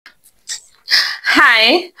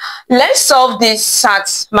Hi, let's solve this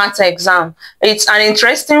SAT math exam. It's an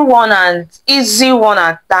interesting one and easy one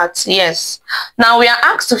at that, yes. Now we are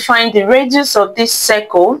asked to find the radius of this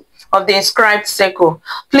circle, of the inscribed circle.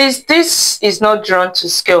 Please, this is not drawn to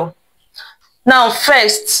scale. Now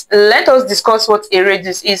first, let us discuss what a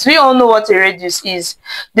radius is. We all know what a radius is.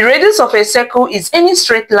 The radius of a circle is any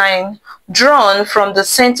straight line drawn from the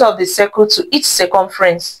center of the circle to its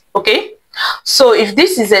circumference, okay? So if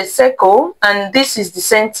this is a circle and this is the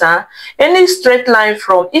center, any straight line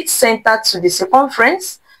from its center to the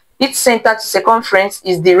circumference, its center to circumference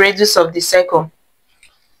is the radius of the circle.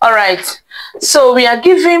 All right, so we are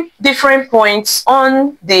given different points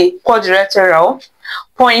on the quadrilateral.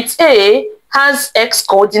 Point A has x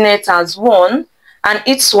coordinate as 1 and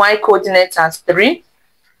its y coordinate as 3.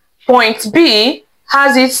 Point B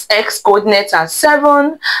has its x coordinate as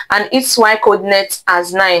 7 and its y coordinate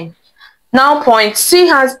as 9. Now point C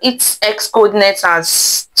has its x coordinate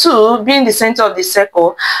as 2, being the center of the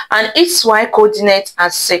circle, and its y coordinate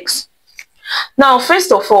as 6. Now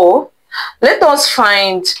first of all, let us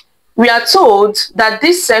find, we are told that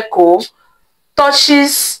this circle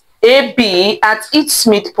touches AB at its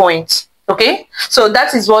midpoint, okay? So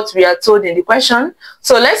that is what we are told in the question.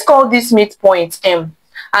 So let's call this midpoint M,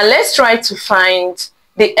 and let's try to find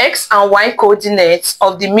the x and y coordinates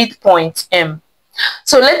of the midpoint M.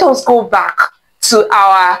 So let us go back to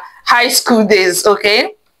our high school days,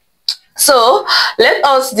 okay? So let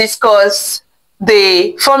us discuss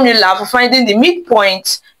the formula for finding the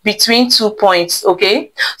midpoint between 2 points,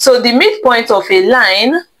 okay? So the midpoint of a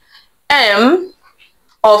line M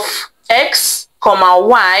of x,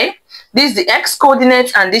 y, this is the x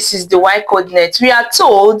coordinate and this is the y coordinate, we are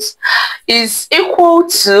told is equal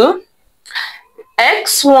to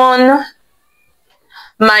x1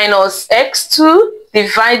 minus x2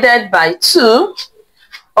 divided by 2,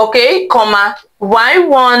 okay, comma,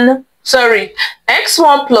 y1, sorry,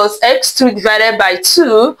 x1 plus x2 divided by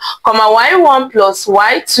 2, comma, y1 plus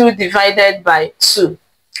y2 divided by 2.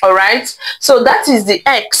 All right, so that is the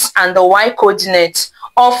x and the y coordinates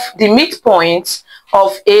of the midpoint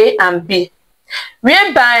of A and B,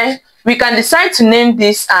 whereby we can decide to name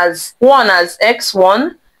this as 1 as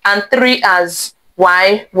x1 and 3 as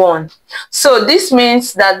y1. So this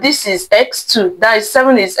means that this is x2, that is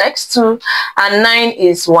 7 is x2 and 9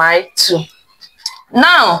 is y2.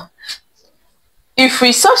 Now if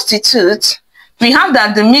we substitute, we have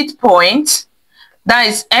that the midpoint, that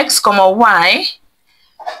is x, y,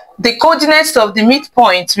 the coordinates of the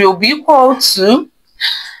midpoint will be equal to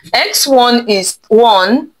x1 is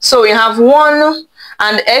 1, so we have 1,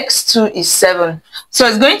 and x2 is 7. So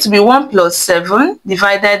it's going to be 1 plus 7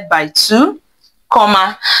 divided by 2,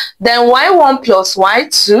 comma, then y1 plus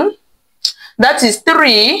y2, that is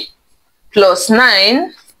 3 plus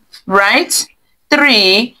 9, right?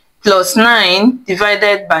 3 plus 9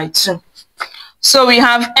 divided by 2. So we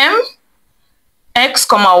have m x,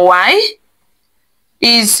 y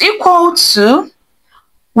is equal to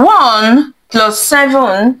 1 plus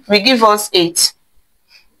 7 will give us 8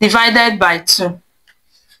 divided by 2.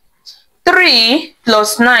 3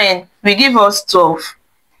 plus 9 will give us 12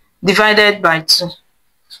 divided by 2.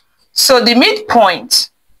 So the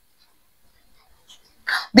midpoint,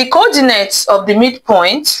 the coordinates of the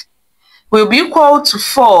midpoint will be equal to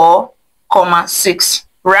 4, 6,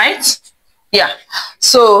 right? Yeah,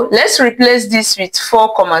 so let's replace this with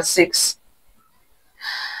 4, 6.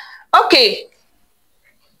 Okay,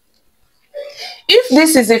 if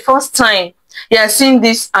this is the first time you are seeing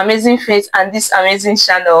this amazing face and this amazing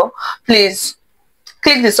channel, please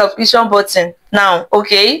click the subscription button now,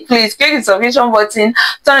 okay? Please click the subscription button,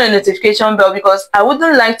 turn on the notification bell, because I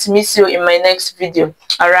wouldn't like to miss you in my next video.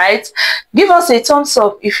 All right, give us a thumbs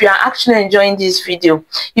up if you are actually enjoying this video.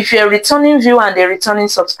 If you're a returning viewer and a returning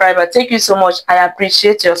subscriber, thank you so much. I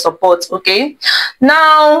appreciate your support, okay?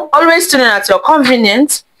 Now always tune in at your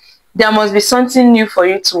convenience. There must be something new for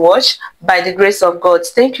you to watch by the grace of God.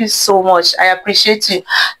 Thank you so much. I appreciate you.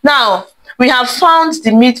 Now we have found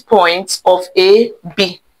the midpoint of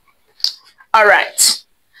AB. All right.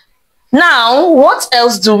 Now, what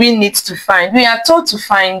else do we need to find? We are told to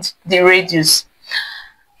find the radius.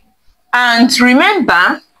 And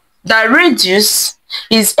remember that radius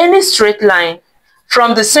is any straight line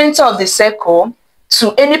from the center of the circle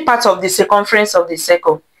to any part of the circumference of the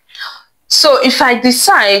circle. So if I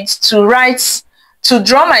decide to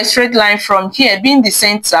draw my straight line from here, being the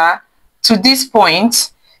center, to this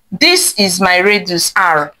point, this is my radius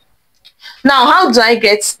R. Now, how do I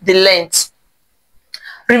get the length?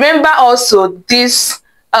 Remember also this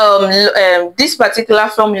this particular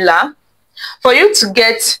formula. For you to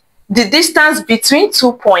get the distance between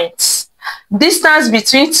 2 points, distance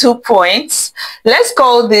between 2 points. Let's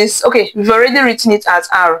call this, okay, we've already written it as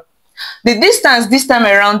r. The distance this time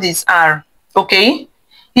around is r, okay,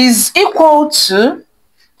 is equal to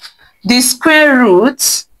the square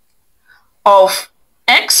root of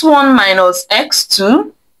x1 minus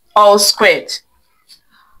x2 all squared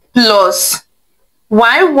plus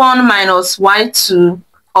y1 minus y2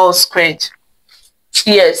 all squared.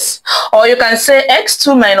 Yes, or you can say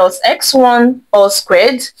x2 minus x1 all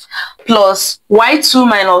squared plus y2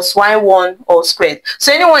 minus y1 all squared.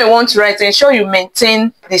 So anyone you want to write, ensure you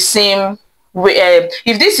maintain the same way.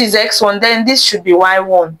 If this is x1, then this should be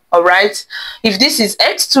y1. All right, if this is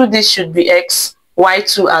x2, this should be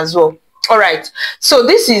y2 as well. All right, so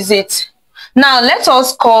this is it. Now let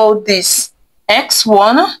us call this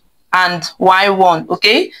x1 and y1,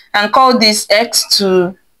 okay, and call this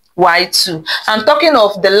x2 y2. I'm talking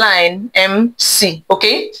of the line MC,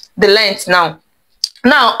 okay, the length now.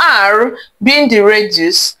 Now r being the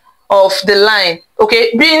radius of the line,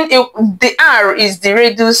 okay, being the r is the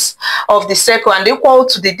radius of the circle and equal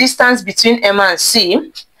to the distance between M and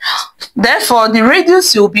C. Therefore, the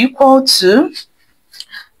radius will be equal to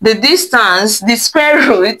the distance, the square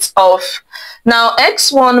root of, now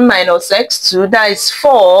x1 minus x2, that is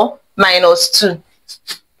 4 minus 2.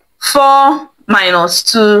 4 minus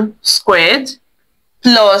 2 squared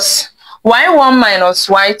plus y1 minus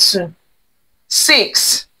y2,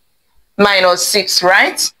 6 minus 6,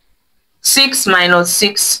 right? 6 minus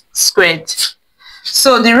 6 squared.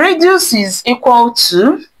 So the radius is equal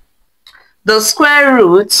to the square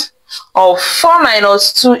root of 4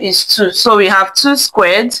 minus 2 is 2. So we have 2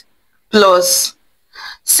 squared plus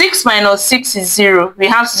 6 minus 6 is 0. We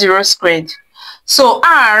have 0 squared. So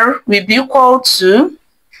r will be equal to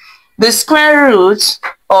the square root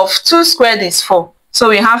of 2 squared is 4. So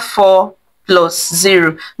we have 4 plus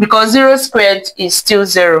 0, because 0 squared is still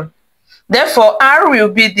 0. Therefore, r will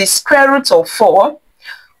be the square root of 4,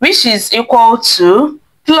 which is equal to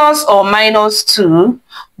plus or minus 2,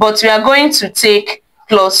 but we are going to take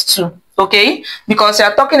plus 2, okay? Because we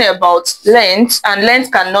are talking about length, and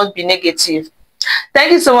length cannot be negative.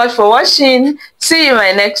 Thank you so much for watching. See you in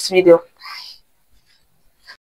my next video.